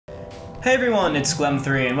Hey everyone, it's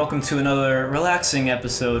Glem3 and welcome to another relaxing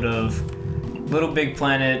episode of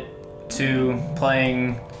LittleBigPlanet 2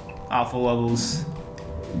 playing awful levels.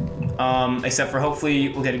 Except for hopefully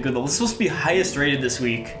we'll get a good level. It's supposed to be highest rated this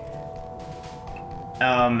week.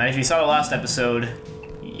 And if you saw the last episode,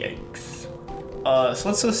 yikes. So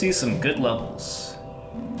let's go see some good levels.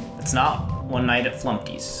 It's not One Night at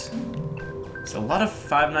Flumpty's. It's a lot of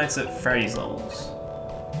Five Nights at Freddy's levels.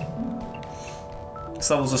 This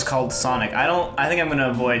level's just called Sonic. I think I'm gonna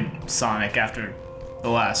avoid Sonic after the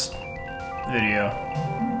last video.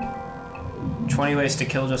 20 ways to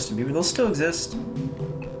kill Justin Bieber. Those still exist.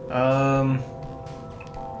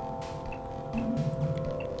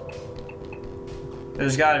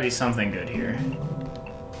 There's gotta be something good here.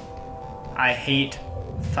 I hate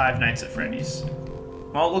Five Nights at Freddy's.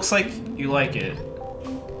 Well, it looks like you like it.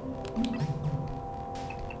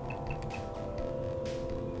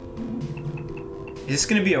 Is this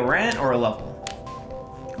gonna be a rant or a level?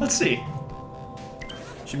 Let's see.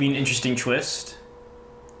 Should be an interesting twist.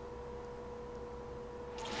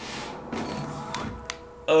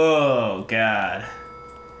 Oh god.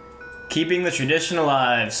 Keeping the tradition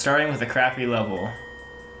alive, starting with a crappy level.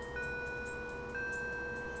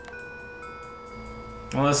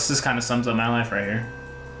 Well, this just kind of sums up my life right here.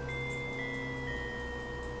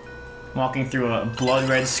 Walking through a blood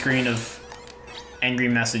red screen of angry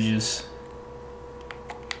messages.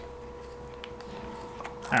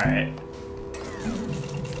 Alright.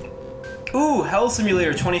 Ooh, Hell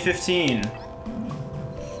Simulator 2015.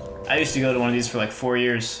 I used to go to one of these for like 4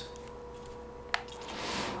 years.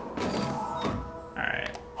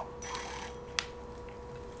 Alright.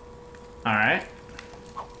 Alright.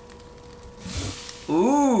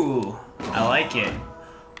 Ooh, I like it.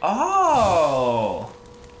 Oh!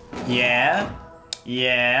 Yeah.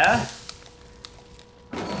 Yeah.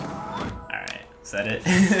 Alright, is that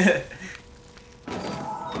it?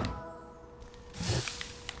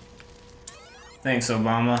 Thanks,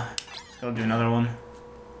 Obama. Let's go do another one.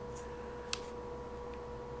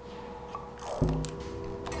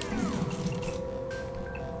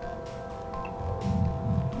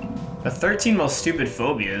 The 13 most stupid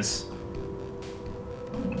phobias.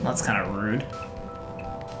 That's kind of rude.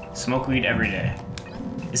 Smoke weed every day.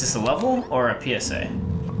 Is this a level or a PSA?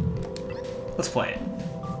 Let's play it.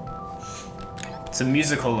 It's a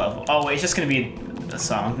musical level. Oh wait, it's just gonna be a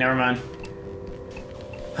song. Never mind.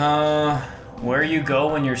 Where you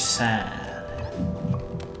go when you're sad.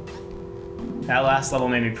 That last level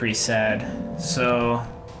made me pretty sad. So,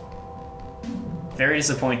 very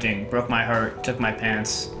disappointing. Broke my heart, took my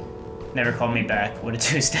pants, never called me back. What a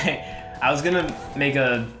Tuesday. I was gonna make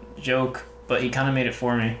a joke, but he kind of made it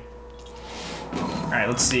for me. Alright,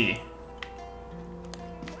 let's see.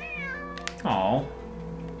 Aww.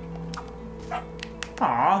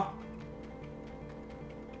 Aww.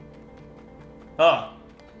 Oh.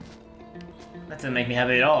 That didn't make me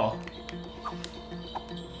happy at all.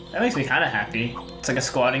 That makes me kind of happy. It's like a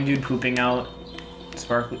squatting dude pooping out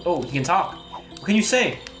sparkly. Oh, he can talk. What can you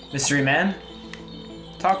say, mystery man?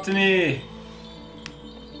 Talk to me.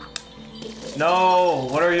 No,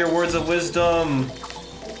 what are your words of wisdom?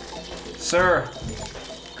 Sir.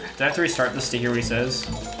 Do I have to restart this to hear what he says?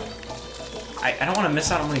 I don't want to miss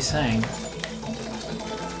out on what he's saying.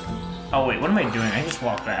 Oh wait, what am I doing? I just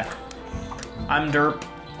walk back. I'm derp.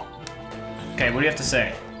 Okay, what do you have to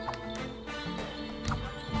say?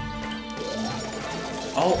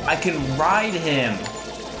 Oh, I can ride him!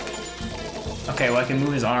 Okay, well I can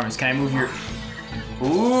move his arms. Can I move your...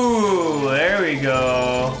 Ooh, there we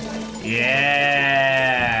go.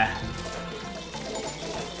 Yeah!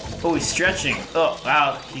 Oh, he's stretching. Oh,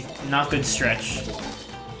 wow, he's not good stretch.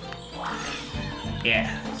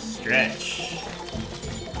 Yeah, stretch.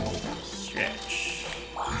 Stretch.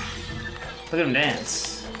 Look at him dance.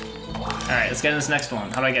 Alright, let's get in this next one.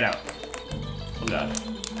 How do I get out? Oh god.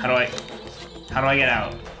 How do I get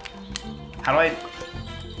out? How do I...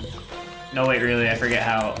 No, wait, really, I forget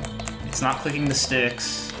how. It's not clicking the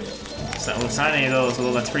sticks. It's not any of those,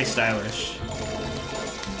 although that's pretty stylish.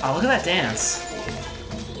 Oh, look at that dance.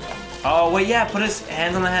 Oh, wait, yeah, put his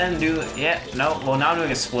hands on the head and do... Yeah, no, well, now I'm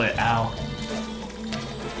doing a split. Ow.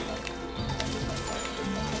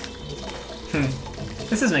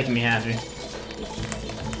 This is making me happy.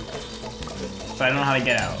 But I don't know how to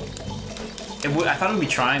get out. I thought it would be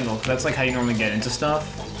triangle, because that's like how you normally get into stuff.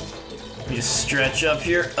 You just stretch up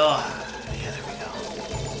here. Ugh. Yeah, there we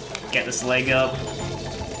go. Get this leg up.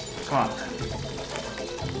 Come on.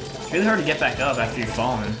 It's really hard to get back up after you've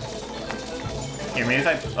fallen. Here, maybe if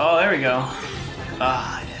I... Oh, there we go.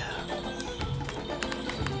 Ah, yeah.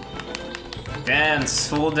 Dance,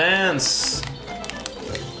 full dance.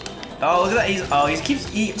 Oh, look at that.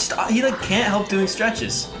 He like can't help doing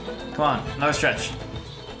stretches. Come on, another stretch.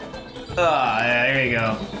 Yeah, there you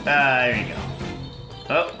go. There you go.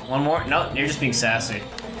 Oh, one more. No, you're just being sassy.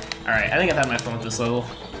 Alright, I think I've had my fun with this level.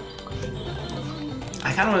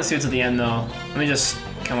 I kind of want to see what's at the end, though. Let me just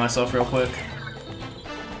kill myself real quick.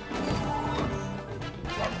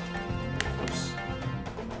 Oops.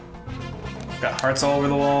 Got hearts all over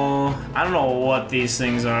the wall. I don't know what these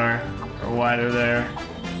things are, or why they're there.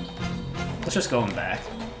 Let's just go back.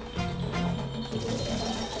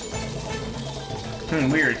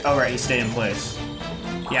 Weird. Oh, right, he stayed in place.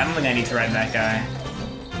 Yeah, I don't think I need to ride that guy.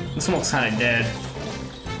 This one looks kind of dead.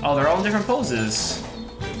 Oh, they're all in different poses.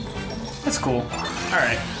 That's cool.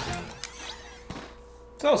 Alright.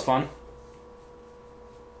 So that was fun.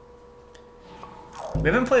 We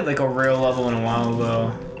haven't played like a real level in a while,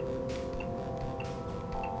 though.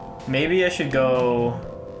 Maybe I should go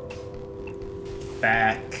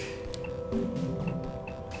back.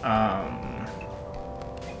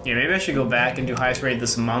 Yeah, maybe I should go back and do highest rated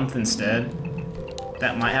this month instead.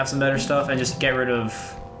 That might have some better stuff, and just get rid of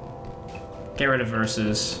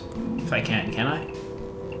versus if I can I?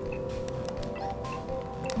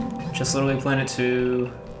 Just LittleBigPlanet 2.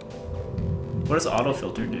 What does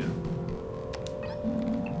autofilter do?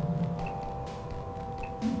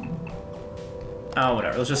 Oh,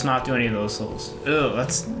 whatever. Let's just not do any of those levels. Ew,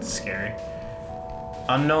 that's scary.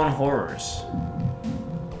 Unknown horrors.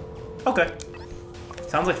 Okay.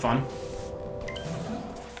 Sounds like fun.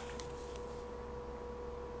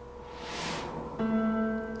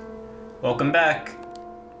 Welcome back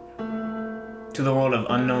to the world of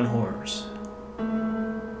unknown horrors.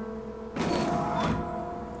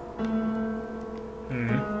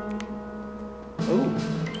 Ooh.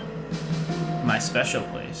 My special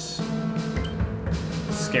place.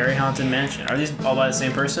 Scary Haunted Mansion. Are these all by the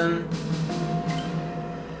same person?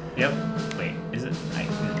 Yep. Wait, is it? I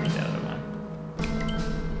didn't read that other one.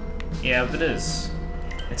 Yeah, it is.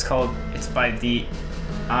 It's by the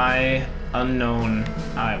Unknown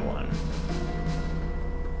I1.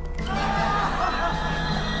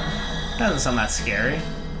 That doesn't sound that scary.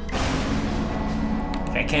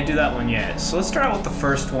 Okay, I can't do that one yet. So let's start out with the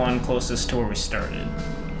first one closest to where we started.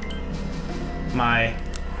 My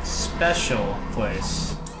special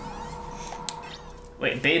place.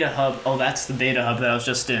 Wait, beta hub. Oh, that's the beta hub that I was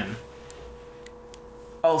just in.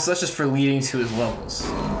 Oh, so that's just for leading to his levels.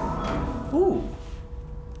 Ooh.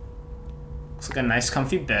 Looks like a nice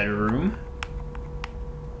comfy bedroom.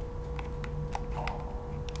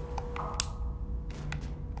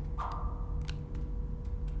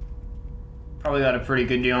 Probably got a pretty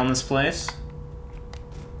good deal on this place.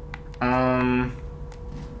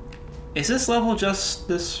 Is this level just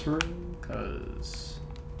this room? Cause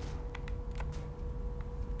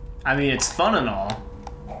I mean, it's fun and all.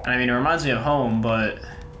 And I mean, it reminds me of home, but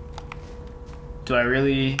do I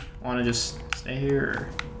really want to just stay here? Or...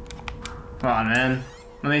 Come on, man.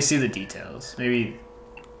 Let me see the details. Maybe.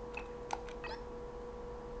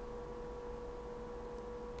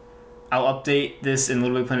 I'll update this in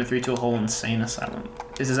LittleBigPlanet 3 to a whole insane asylum.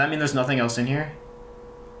 Does that mean there's nothing else in here?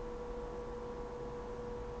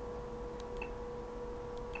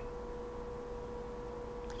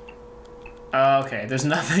 Okay, there's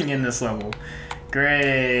nothing in this level.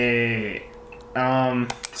 Great.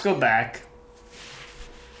 Let's go back.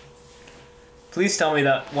 Please tell me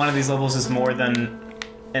that one of these levels is more than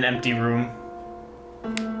an empty room.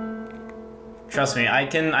 Trust me, I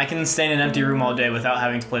can stay in an empty room all day without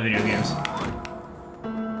having to play video games.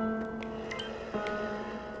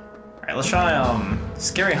 Alright, let's try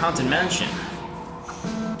Scary Haunted Mansion.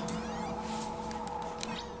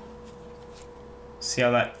 See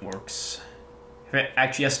how that works. If it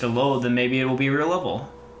actually has to load, then maybe it will be a real level.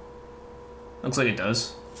 Looks like it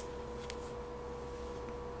does.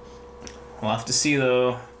 We'll have to see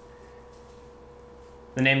though.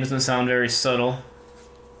 The name doesn't sound very subtle.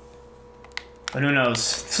 But who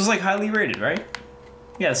knows? This was like highly rated, right?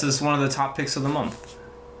 Yeah, this is one of the top picks of the month.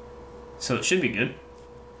 So it should be good.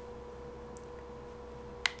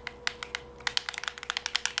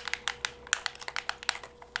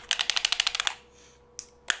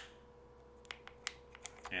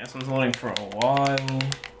 Yeah, this one's loading for a while.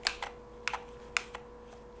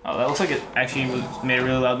 Oh, that looks like it actually made a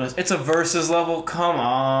really loud noise. It's a versus level? Come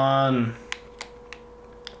on.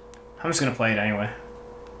 I'm just gonna play it anyway.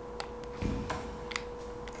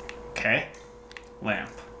 Okay. Lamp.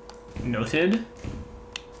 Noted.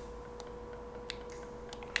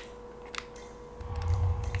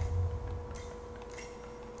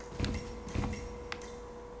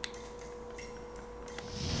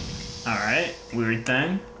 Alright, weird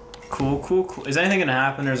thing. Cool, cool, cool. Is anything gonna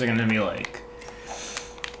happen, or is it gonna be like...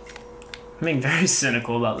 I'm being very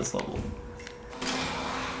cynical about this level.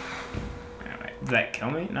 Alright, did that kill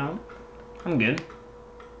me? No. I'm good.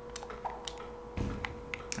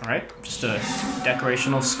 Alright, just a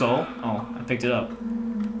decorational skull. Oh, I picked it up.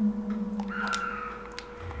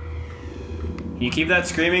 You keep that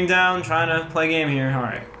screaming down, trying to play game here.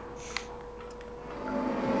 Alright.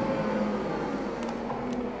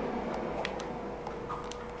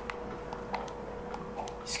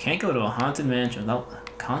 Just can't go to a haunted mansion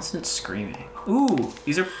without constant screaming. Ooh,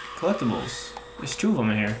 these are collectibles. There's 2 of them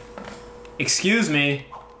in here. Excuse me.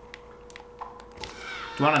 Do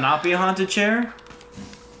you want to not be a haunted chair?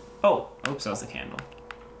 Oh, oops, that was the candle.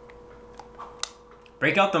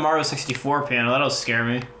 Break out the Mario 64 piano, that'll scare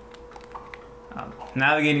me.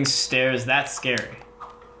 Navigating stairs, that's scary.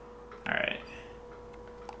 Alright.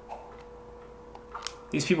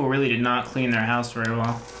 These people really did not clean their house very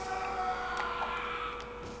well.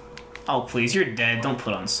 Oh, please, you're dead. Don't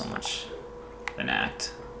put on so much of an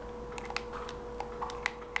act.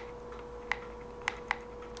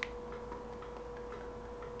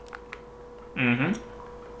 Mm-hmm.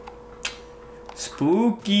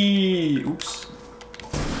 Spooky! Oops.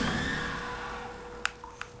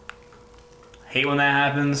 Hate when that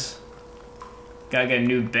happens. Gotta get a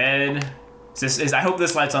new bed. I hope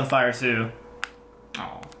this light's on fire too.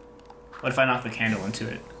 Oh. What if I knock the candle into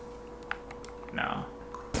it? No.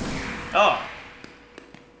 Oh!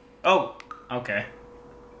 Oh! Okay.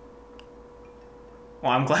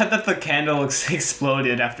 Well, I'm glad that the candle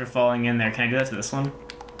exploded after falling in there. Can I do that to this one?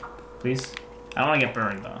 Please? I don't want to get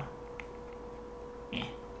burned though.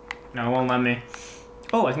 No, it won't let me.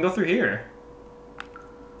 Oh, I can go through here.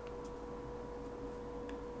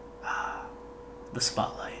 The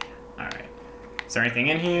spotlight. Alright. Is there anything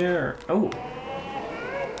in here? Oh.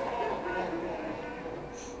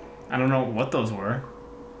 I don't know what those were.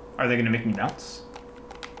 Are they gonna make me bounce?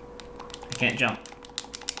 I can't jump.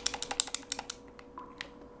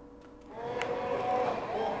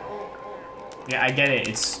 Yeah, I get it.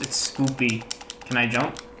 It's spoopy. Can I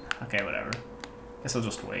jump? Okay, whatever. Guess I'll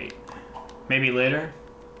just wait. Maybe later?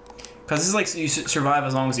 Because this is like you survive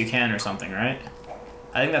as long as you can or something, right?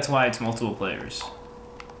 I think that's why it's multiple players.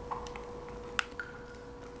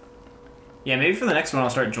 Yeah, maybe for the next one I'll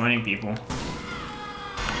start joining people.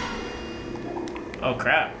 Oh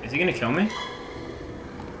crap, is he gonna kill me?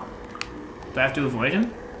 Do I have to avoid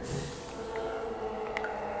him?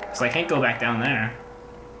 So I can't go back down there.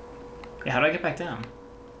 Yeah, how do I get back down?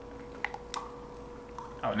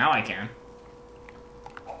 Oh, now I can.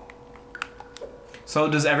 So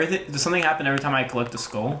does something happen every time I collect a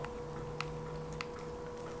skull?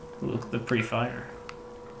 Ooh, look at the pretty fire.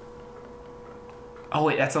 Oh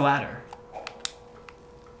wait, that's a ladder.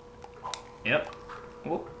 Yep.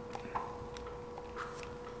 Whoop.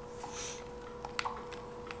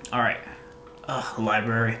 Alright. Ugh,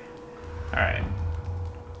 library. Alright.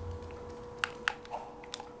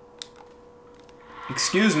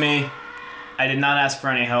 Excuse me. I did not ask for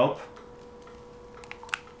any help.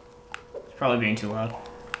 It's probably being too loud.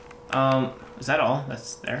 Is that all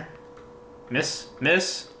that's there? Miss?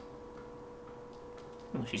 Miss?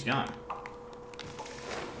 Oh, she's gone.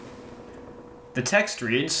 The text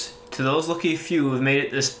reads, "To those lucky few who have made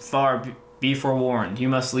it this far, be forewarned. You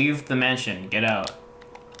must leave the mansion. Get out."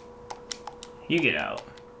 You get out.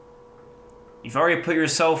 You've already put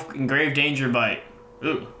yourself in grave danger by...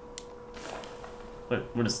 Ooh.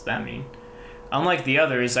 What does that mean? Unlike the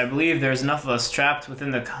others, I believe there's enough of us trapped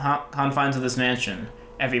within the confines of this mansion.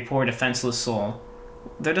 Every poor defenseless soul.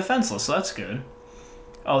 They're defenseless, so that's good.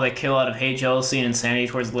 Oh, they kill out of hate, jealousy, and insanity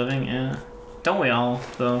towards living? Yeah. Don't we all,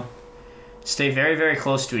 though? Stay very, very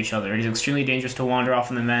close to each other. It is extremely dangerous to wander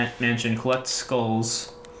off in the mansion, collect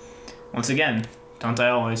skulls. Once again, don't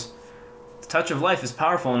I always? The touch of life is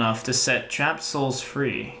powerful enough to set trapped souls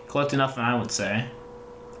free. Collect enough, and I would say.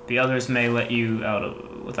 The others may let you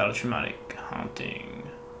out without a traumatic haunting.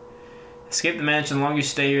 Escape the mansion. The longer you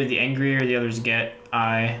stay here, the angrier the others get.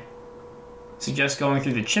 I suggest going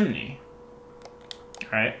through the chimney.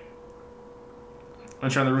 Alright.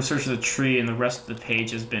 Once you're on the roof, search for the tree, and the rest of the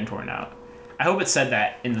page has been torn out. I hope it said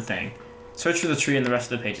that in the thing. Search for the tree, and the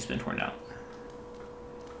rest of the page has been torn out.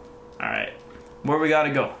 Alright. Where we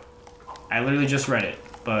gotta go? I literally just read it,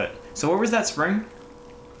 but... So where was that spring?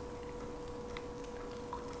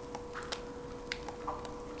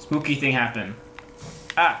 Spooky thing happened.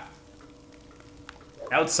 Ah!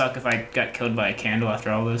 That would suck if I got killed by a candle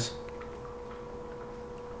after all this.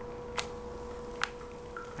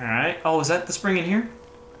 Alright. Oh, is that the spring in here?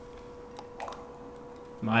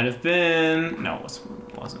 Might have been. No, it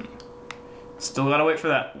wasn't. Still gotta wait for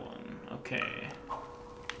that one. Okay.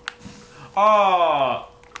 Oh!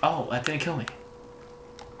 Oh, that didn't kill me.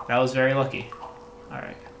 That was very lucky.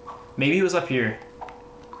 Alright. Maybe it was up here.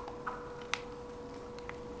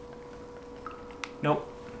 Nope.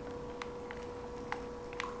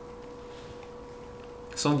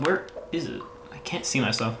 So where is it? I can't see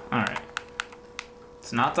myself. Alright.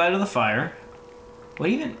 It's not died of the fire. What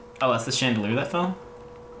even? Oh, that's the chandelier that fell?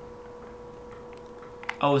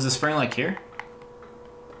 Oh, is the spring like here?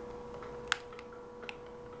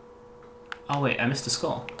 Oh wait, I missed a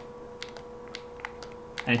skull.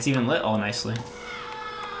 And it's even lit all nicely.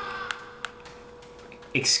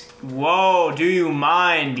 Whoa, do you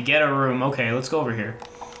mind? Get a room. Okay, let's go over here.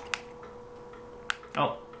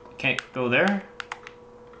 Oh, can't go there?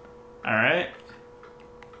 Alright.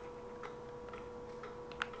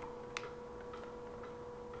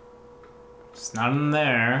 It's not in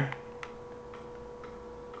there.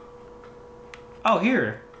 Oh,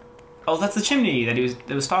 here. Oh, that's the chimney that he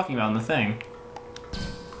was talking about in the thing.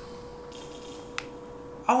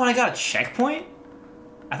 Oh, and I got a checkpoint?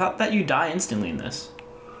 I thought that you die instantly in this.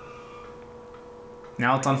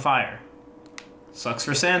 Now it's on fire. Sucks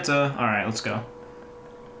for Santa. Alright, let's go.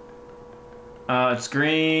 It's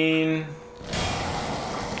green.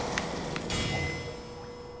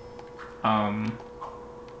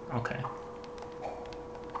 Okay.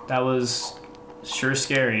 That was sure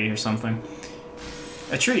scary or something.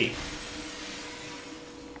 A tree.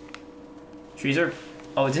 Trees are...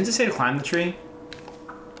 Oh, didn't it say to climb the tree?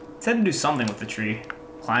 It said to do something with the tree.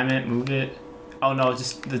 Climb it, move it. Oh no, it's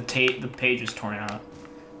just the page is torn out.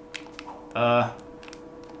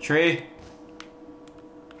 Tree.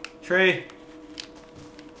 Tree.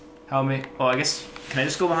 Help me. Oh, I guess... Can I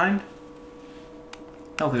just go behind?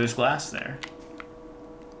 No, because there's glass there.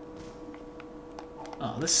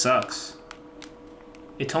 Oh, this sucks.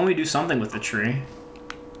 It told me to do something with the tree.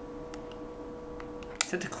 It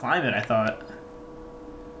said to climb it, I thought.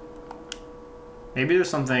 Maybe there's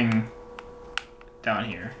something down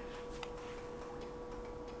here.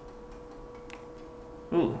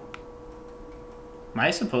 Ooh. Am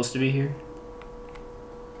I supposed to be here?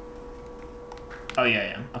 Oh, yeah, I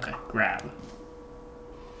am. Okay, grab.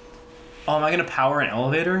 Oh, am I gonna power an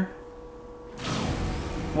elevator?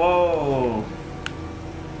 Whoa.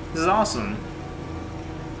 This is awesome.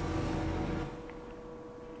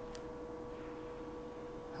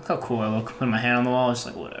 Look how cool I look. Putting my hand on the wall, just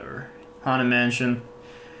like, whatever. Haunted mansion.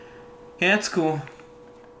 Yeah, it's cool.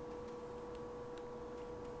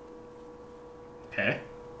 Okay.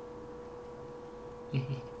 Look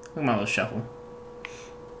at my little shuffle.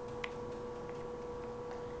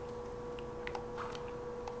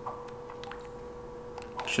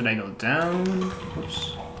 Should I go down?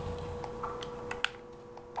 Oops.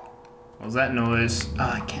 What was that noise? Oh,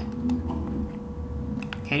 I can't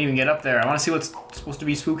even get up there. I want to see what's supposed to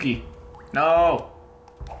be spooky. No!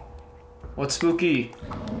 What's spooky?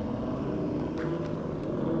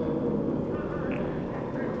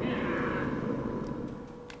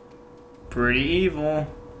 Pretty evil.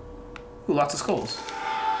 Ooh, lots of skulls.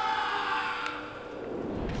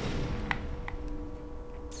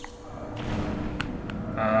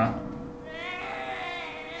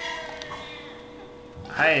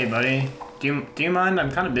 Hey, buddy. Do you mind?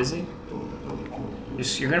 I'm kind of busy.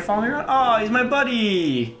 You're gonna follow me around? Oh, he's my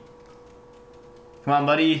buddy! Come on,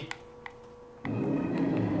 buddy.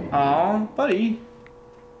 Oh, buddy.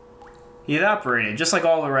 He evaporated, just like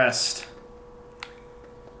all the rest.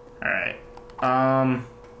 Alright.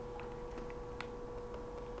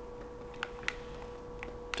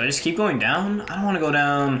 Do I just keep going down? I don't want to go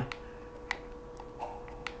down.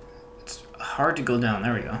 It's hard to go down.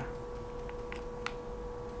 There we go.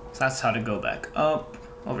 So that's how to go back up.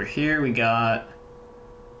 Over here we got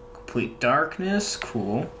complete darkness.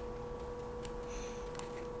 Cool.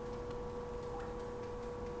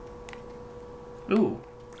 Ooh.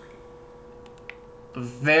 A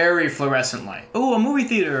very fluorescent light. Ooh, a movie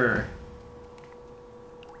theater.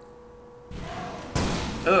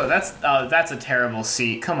 Oh, that's a terrible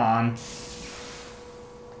seat. Come on.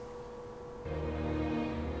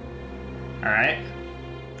 All right.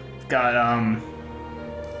 Got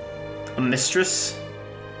a mistress,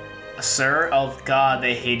 a sir. Oh God,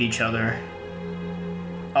 they hate each other.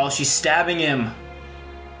 Oh, she's stabbing him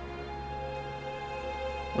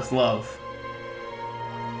with love.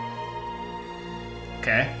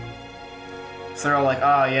 Okay. So they're all like,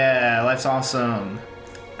 oh yeah, life's awesome.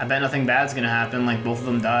 I bet nothing bad's gonna happen, like both of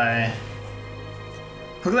them die.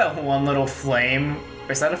 Look at that one little flame.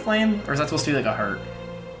 Is that a flame? Or is that supposed to be like a heart?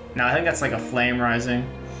 No, I think that's like a flame rising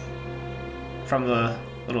from the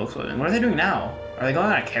little explosion. What are they doing now? Are they going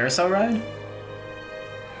on a carousel ride?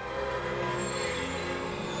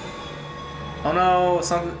 Oh no,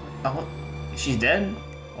 something. Oh, she's dead?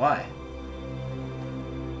 Why?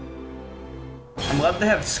 I'm glad they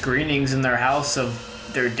have screenings in their house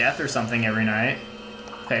of their death or something every night.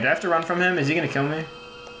 Okay, do I have to run from him? Is he gonna kill me?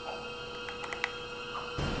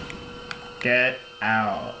 Get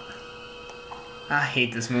out. I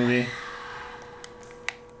hate this movie.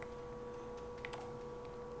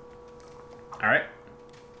 Alright.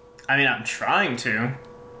 I mean, I'm trying to.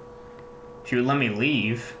 If you would let me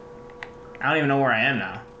leave. I don't even know where I am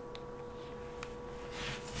now.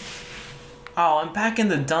 Oh, I'm back in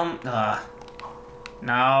the dump. No.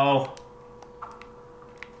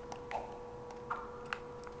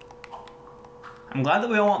 I'm glad that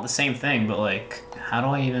we all want the same thing, but like, how do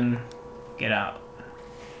I even get out?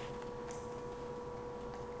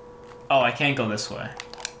 Oh, I can't go this way.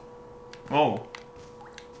 Whoa.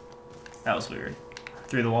 That was weird.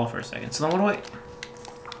 Through the wall for a second. So then what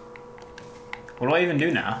do I even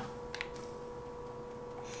do now?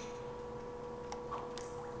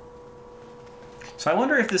 So I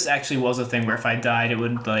wonder if this actually was a thing where if I died it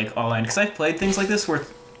would like all end. Because I've played things like this where...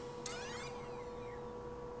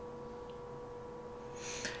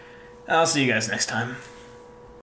 I'll see you guys next time.